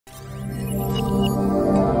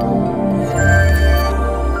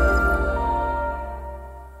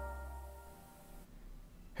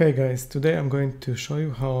Hey guys, today I'm going to show you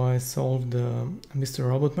how I solved the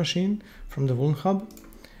Mr.Robot machine from the Vulnhub.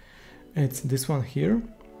 It's this one here.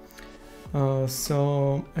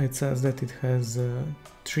 So it says that it has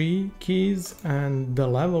 3 keys and the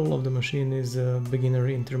level of the machine is beginner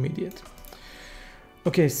intermediate.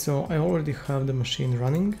 Okay, so I already have the machine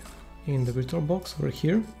running in the VirtualBox over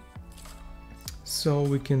here. So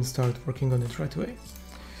we can start working on it right away.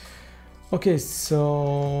 Okay,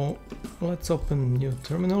 so let's open new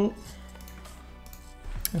terminal.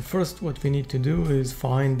 And first what we need to do is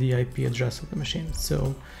find the IP address of the machine.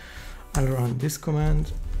 So I'll run this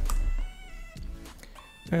command.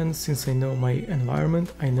 And since I know my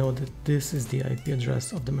environment, I know that this is the IP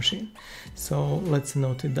address of the machine. So let's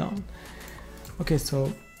note it down. Okay,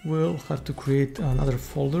 so we'll have to create another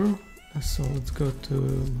folder. So let's go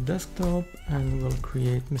to desktop and we'll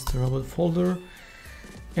create Mr.Robot folder.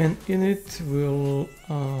 And in it we'll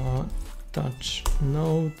touch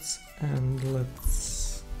nodes and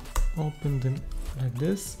let's open them like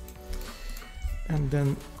this. And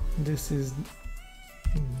then this is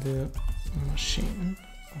the machine.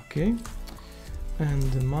 Okay.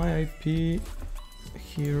 And my IP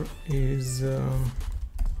here is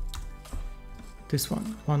this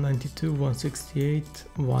one,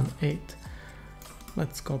 192.168.1.8.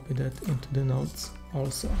 Let's copy that into the nodes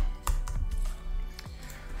also.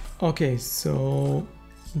 Okay, so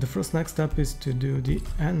the first next step is to do the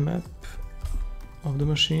nmap of the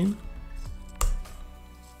machine.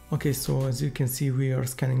 Okay, so as you can see, we are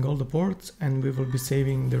scanning all the ports and we will be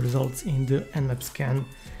saving the results in the nmap scan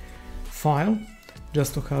file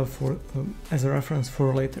just to have for as a reference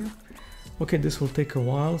for later. Okay, this will take a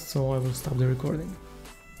while, so I will stop the recording.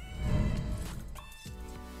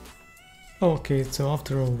 Okay, so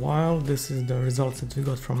after a while, this is the results that we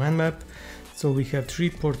got from nmap. So we have 3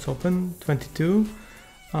 ports open, 22,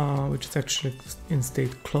 which is actually in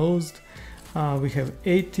state closed. We have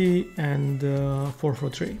 80 and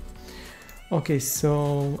 443. Okay,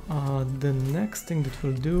 so the next thing that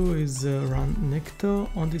we'll do is run nikto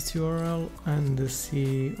on this URL and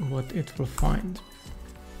see what it will find.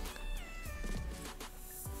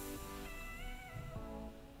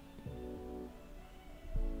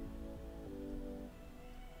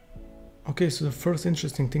 Okay, so the first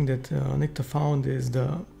interesting thing that nikto found is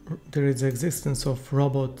there is the existence of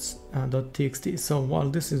robots.txt. So while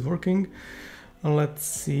this is working, let's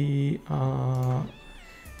see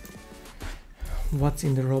what's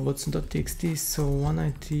in the robots.txt. So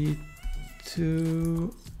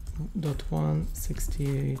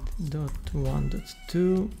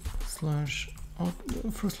 192.168.1.2 slash.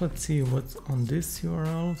 First, let's see what's on this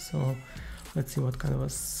URL. So let's see what kind of a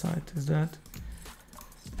site is that.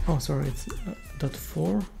 Oh, sorry, it's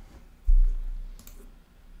 .4.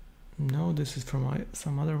 No, this is from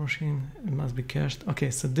some other machine. It must be cached. Okay,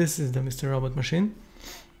 so this is the Mr.Robot machine.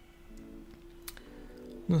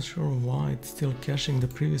 Not sure why it's still caching the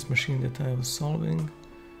previous machine that I was solving.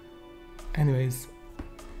 Anyways,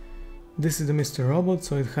 this is the Mr.Robot,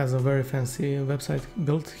 so it has a very fancy website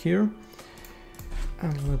built here.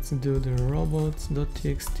 And let's do the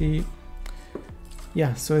robots.txt.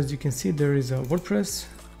 Yeah, so as you can see, there is a WordPress.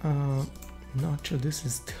 Not sure this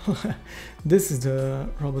is still this is the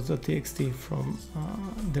robots.txt from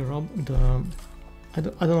I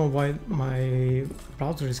don't know why my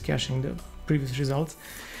browser is caching the previous results.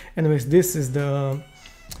 Anyways, this is the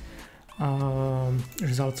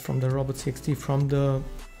results from the robots.txt from the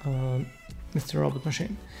Mr.Robot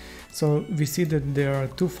machine. So we see that there are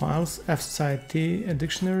 2 files, fsite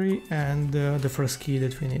dictionary and the first key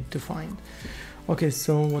that we need to find. Okay,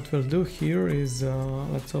 so what we'll do here is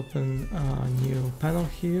let's open a new panel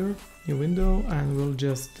here, new window, and we'll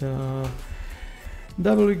just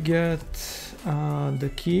wget the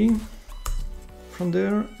key from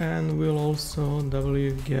there, and we'll also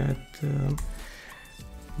wget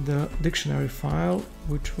the dictionary file,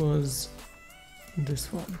 which was this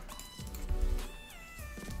one.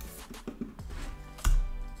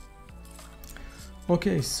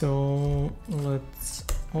 Okay, so let's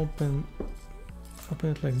open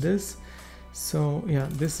it like this. So yeah,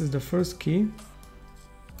 this is the first key.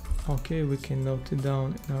 Okay, we can note it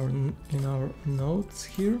down in our notes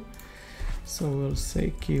here. So we'll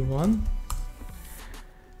say key 1,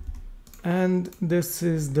 and this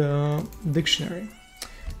is the dictionary.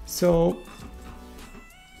 So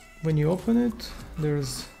when you open it,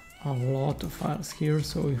 there's a lot of files here.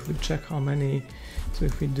 So if we check how many, so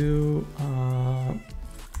if we do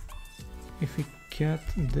if we get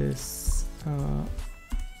this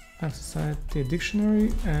fsite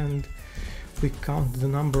dictionary and we count the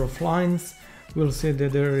number of lines, we'll see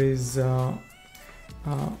that there is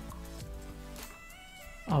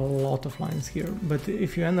a lot of lines here, but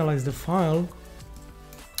if you analyze the file,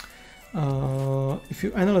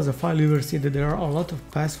 you will see that there are a lot of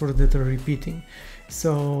passwords that are repeating.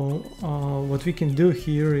 So what we can do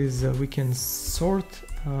here is we can sort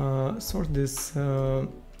this.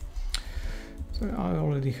 Sorry, I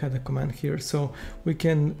already had a command here. So we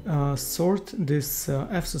can sort this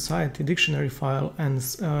F-Society dictionary file and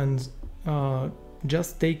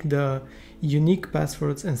just take the unique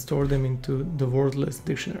passwords and store them into the word list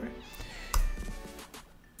dictionary.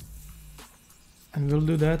 And we'll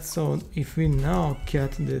do that. So if we now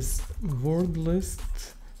get this word list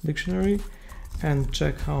dictionary and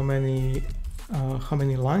check how many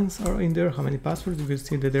lines are in there, how many passwords, you will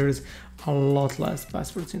see that there is a lot less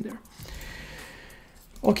passwords in there.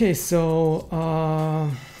 Okay, so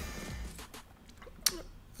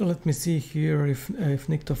let me see here if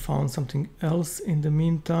nikto found something else in the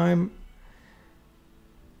meantime.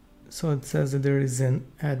 So it says that there is an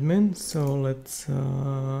admin, so let's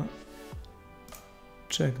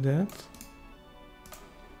check that.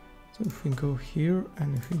 So if we go here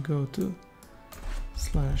and if we go to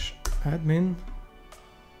 /admin,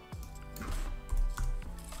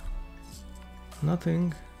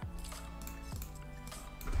 nothing.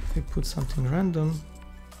 If we put something random,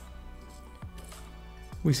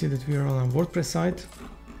 we see that we are on a WordPress site,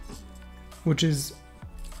 which is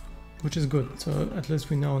good. So at least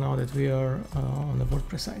we know now that we are on the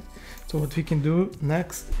WordPress site. So what we can do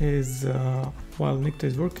next is, while nikto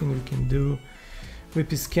is working, we can do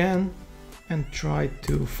wp scan and try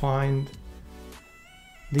to find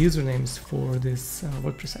the usernames for this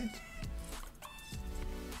WordPress site.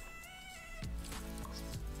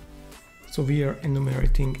 So we are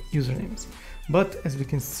enumerating usernames, but as we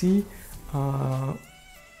can see,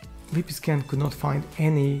 wp scan could not find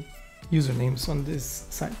any usernames on this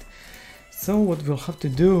site. So what we'll have to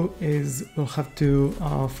do is we'll have to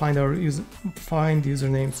find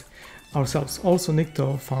usernames ourselves. Also,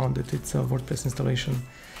 nikto found that it's a WordPress installation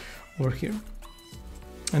over here,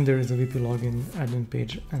 and there is a wp login admin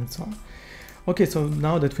page and so on. Okay, so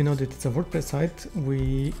now that we know that it's a WordPress site,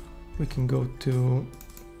 we can go to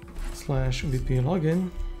 /wp login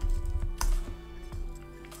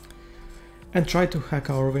and try to hack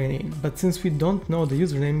our way in. But since we don't know the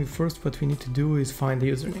username, first what we need to do is find the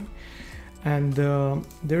username. And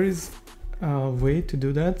there is a way to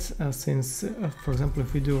do that, since, for example,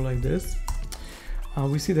 if we do like this,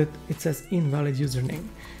 we see that it says invalid username.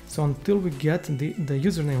 So until we get the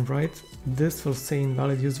username right, this will say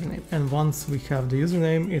invalid username. And once we have the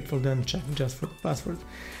username, it will then check just for the password.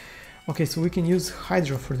 Okay, so we can use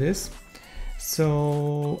Hydra for this.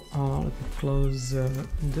 So let me close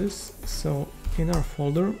this. So in our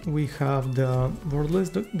folder, we have the word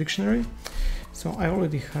list dictionary. So I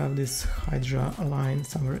already have this Hydra line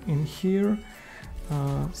somewhere in here.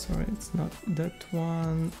 Sorry, it's not that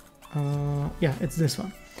one. Yeah, it's this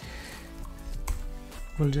one.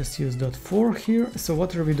 We'll just use .4 here. So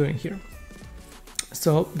what are we doing here?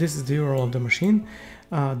 So this is the URL of the machine.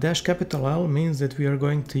 -L means that we are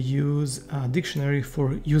going to use a dictionary for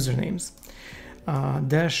usernames.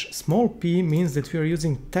 -p means that we are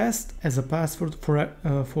using test as a password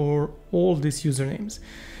for all these usernames.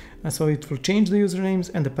 So it will change the usernames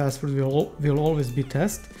and the password will always be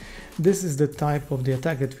test. This is the type of the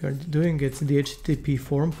attack that we are doing. It's the HTTP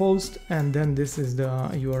forum post, and then this is the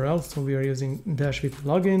URL. So we are using -wp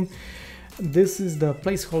login. This is the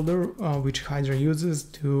placeholder which Hydra uses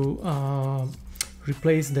to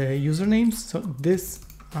replace the usernames. So this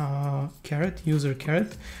user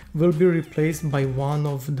caret will be replaced by one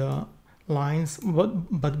of the lines,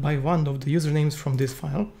 but by one of the usernames from this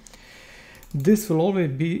file. This will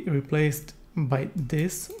always be replaced by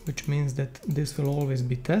this, which means that this will always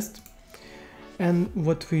be test. And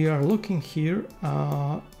what we are looking here,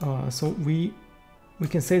 so we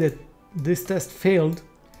can say that this test failed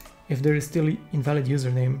if there is still invalid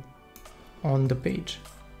username on the page.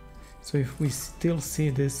 So if we still see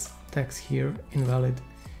this text here, invalid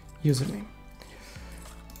username.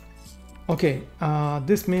 Okay,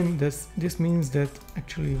 this means that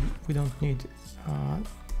actually we don't need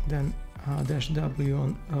then -w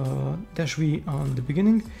on -v on the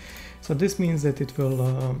beginning. So this means that it will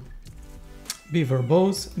be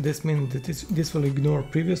verbose. This means that this will ignore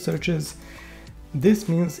previous searches. This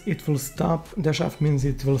means it will stop. -f means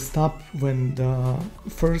it will stop when the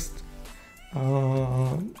first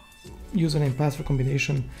username password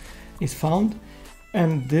combination is found,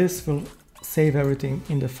 and this will save everything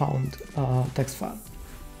in the found text file.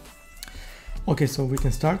 Okay, so we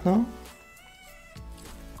can start now.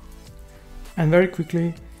 And very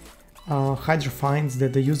quickly, Hydra finds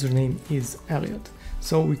that the username is Elliot.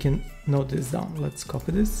 So we can note this down. Let's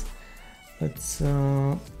copy this. Let's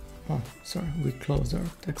oh sorry, we closed our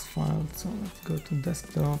text file, so let's go to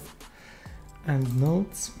desktop and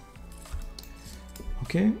notes.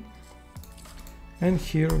 Okay, and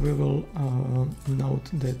here we will note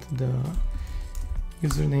that the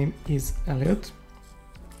username is Elliot.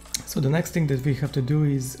 So the next thing that we have to do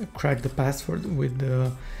is crack the password with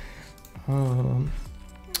the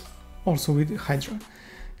also with Hydra.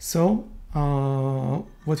 So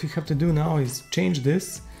what we have to do now is change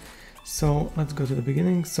this. So let's go to the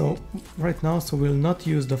beginning. So right now, so we'll not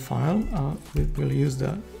use the file, we'll use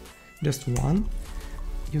the just one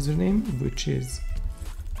username, which is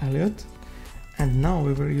Elliot, and now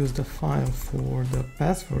we will use the file for the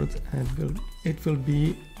password, and it will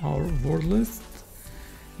be our word list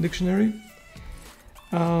dictionary.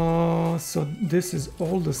 So this is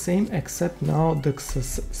all the same, except now the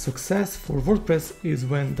success for WordPress is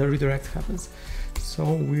when the redirect happens.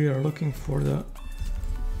 So we are looking for the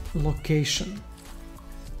location,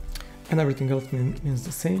 and everything else means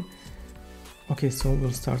the same. Okay, so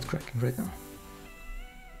we'll start cracking right now.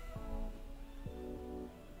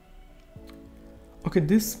 Okay,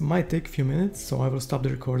 this might take a few minutes, so I will stop the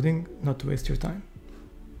recording, not to waste your time.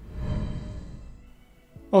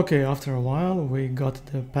 Okay, after a while we got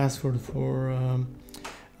the password for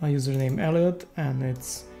a username Elliot, and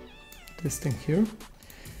it's this thing here.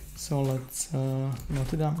 So let's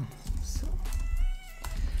note it down. So,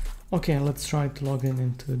 okay, let's try to log in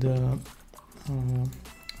into the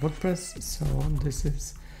WordPress. So this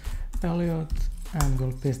is Elliot, and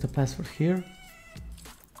we'll paste the password here.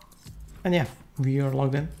 And yeah, we are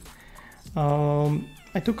logged in.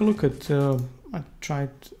 I took a look at, I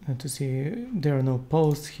tried to see there are no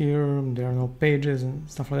posts here, there are no pages and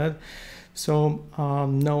stuff like that. So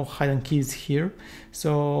no hidden keys here.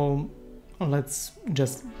 So let's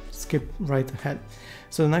just skip right ahead.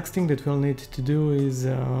 So the next thing that we'll need to do is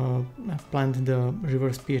plant the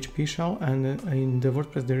reverse PHP shell, and in the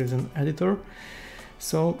WordPress there is an editor.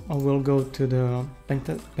 So I will go to the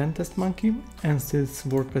Pentest Monkey, and since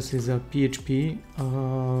WordPress is a PHP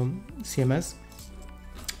CMS,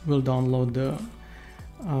 we'll download the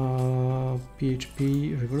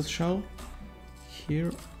PHP reverse shell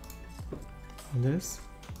here, this.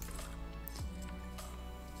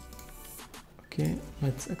 Okay,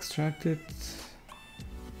 let's extract it.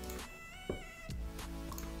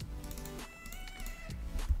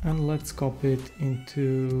 And let's copy it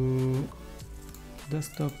into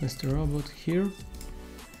desktop Mr.Robot here.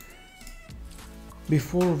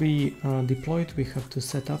 Before we deploy it, we have to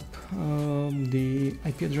set up the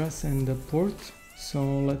IP address and the port.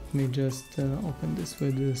 So let me just open this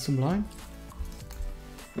with Sublime.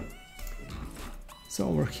 So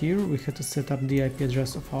over here we have to set up the IP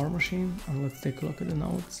address of our machine, and let's take a look at the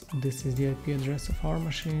notes. This is the IP address of our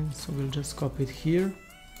machine, so we'll just copy it here.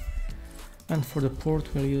 And for the port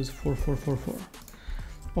we'll use 4444.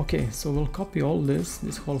 Okay, so we'll copy all this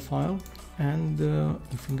whole file, and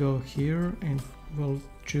if we go here and we'll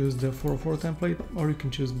choose the 404 template, or you can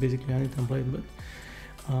choose basically any template, but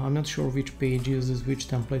I'm not sure which page uses which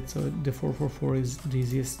template, so the 444 is the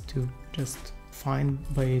easiest to just find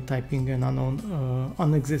by typing an unknown,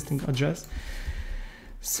 unexisting address.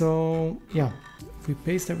 So yeah, we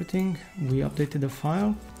paste everything, we updated the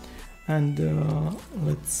file, and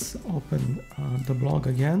let's open the blog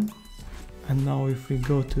again. And now if we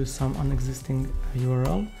go to some unexisting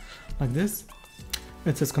URL like this,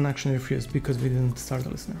 it says connection refused because we didn't start the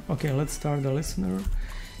listener. Okay, let's start the listener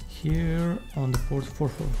here on the port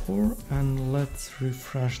 444, and let's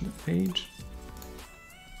refresh the page.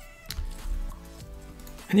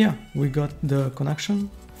 And yeah, we got the connection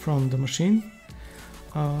from the machine.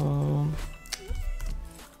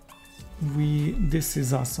 This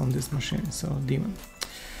is us on this machine, so daemon.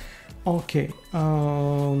 Okay,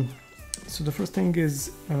 so the first thing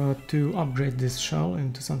is to upgrade this shell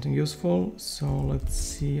into something useful. So let's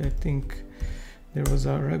see, I think there was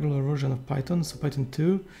a regular version of Python, so Python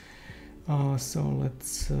 2. So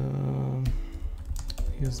let's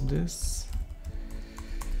use this.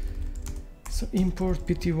 So import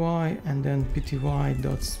pty and then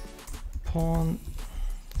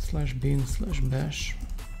pty.spawn/bin/bash.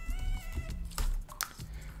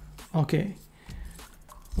 Okay,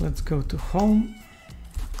 let's go to home,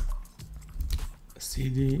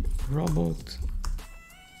 cd robot.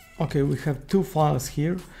 Okay, we have two files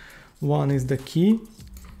here. One is the key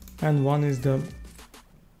and one is the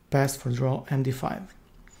password raw MD5.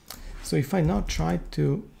 So if I now try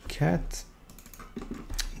to cat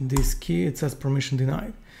this key, it says permission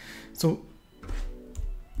denied. So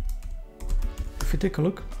if you take a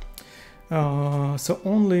look, So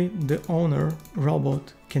only the owner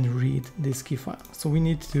robot can read this key file. So we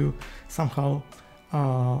need to somehow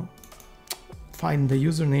find the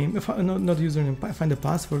username, not username, find the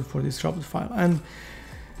password for this robot file. And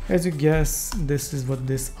as you guess, this is what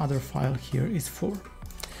this other file here is for.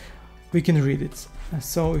 We can read it.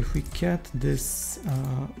 So if we get this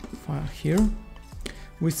file here,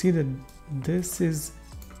 we see that this is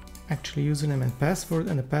actually username and password,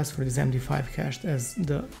 and the password is MD5 hashed as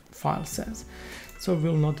the file says. So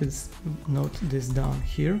we'll note this down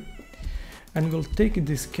here, and we'll take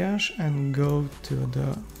this cache and go to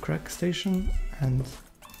the crack station and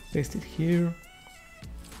paste it here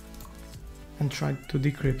and try to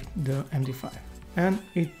decrypt the MD5, and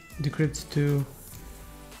it decrypts to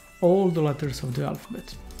all the letters of the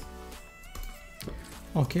alphabet.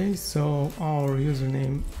 Okay, so our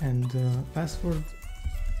username and password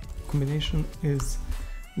combination is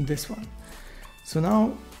this one. So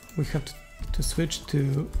now we have to switch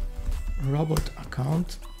to robot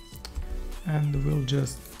account, and we'll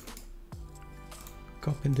just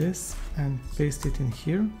copy this and paste it in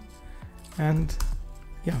here, and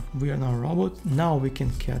yeah, we are now robot. Now we can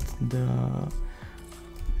get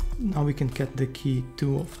the key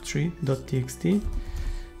 2 of 3.txt.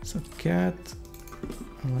 So cat,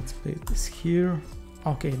 and let's paste this here.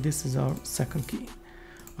 Okay, this is our second key.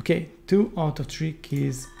 Okay, 2 out of 3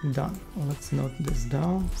 keys done. Let's note this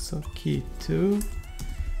down. So key 2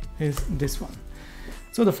 is this one.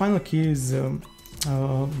 So the final key is the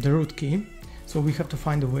root key. So we have to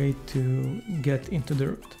find a way to get into the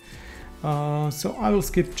root. So I will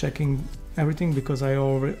skip checking everything because I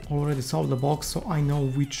already solved the box, so I know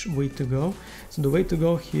which way to go. So the way to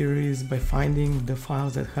go here is by finding the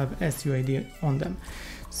files that have SUID on them.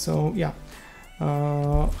 So yeah,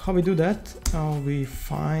 how we do that? We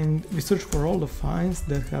search for all the files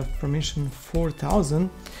that have permission 4000,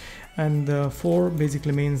 and 4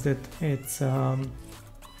 basically means that it's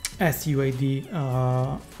SUID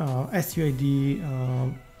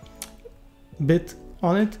bit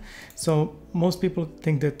on it. So most people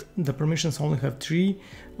think that the permissions only have three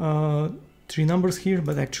numbers here,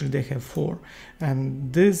 but actually they have 4,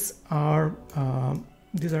 and these are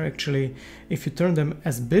actually, if you turn them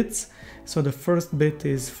as bits, so the first bit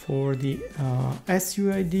is for the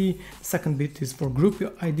SUID, second bit is for group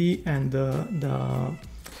ID, and the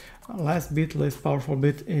last bit, least powerful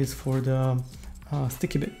bit, is for the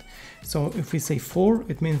sticky bit. So if we say 4,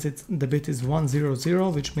 it means the bit is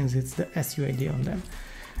 100, which means it's the SUID on them.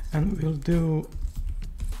 And we'll do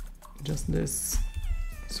just this,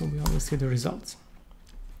 so we only see the results.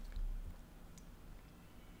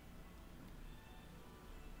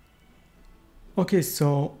 Okay,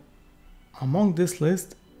 so among this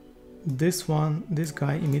list, this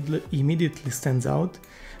guy immediately stands out,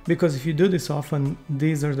 because if you do this often,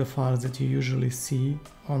 these are the files that you usually see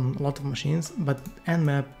on a lot of machines, but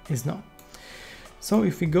nmap is not. So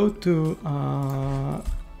if we go to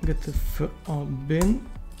get the bin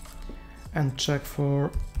and check for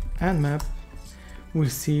nmap, we'll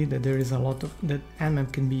see that there is a lot of that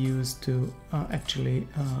nmap can be used to actually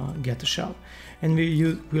get a shell, and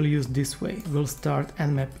we'll use this way. We'll start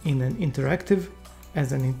nmap in an interactive,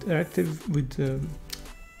 with the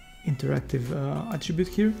interactive attribute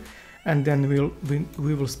here, and then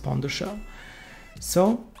we will spawn the shell.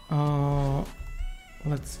 So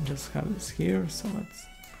let's just have this here. So let's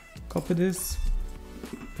copy this,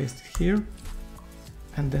 paste it here,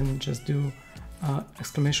 and then just do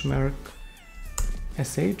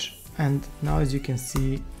 !sh, and now as you can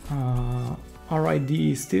see, our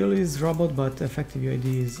ID still is robot, but effective UID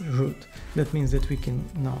is root. That means that we can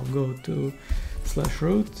now go to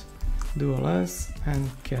 /root, do ls, and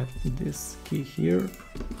get this key here,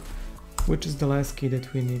 which is the last key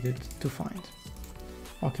that we needed to find.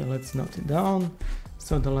 Okay, let's note it down.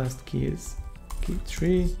 So the last key is key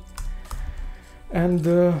 3, and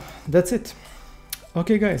that's it.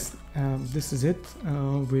 Okay guys, this is it.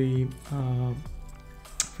 We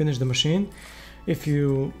finished the machine. If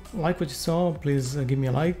you like what you saw, please give me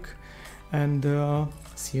a like, and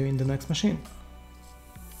see you in the next machine.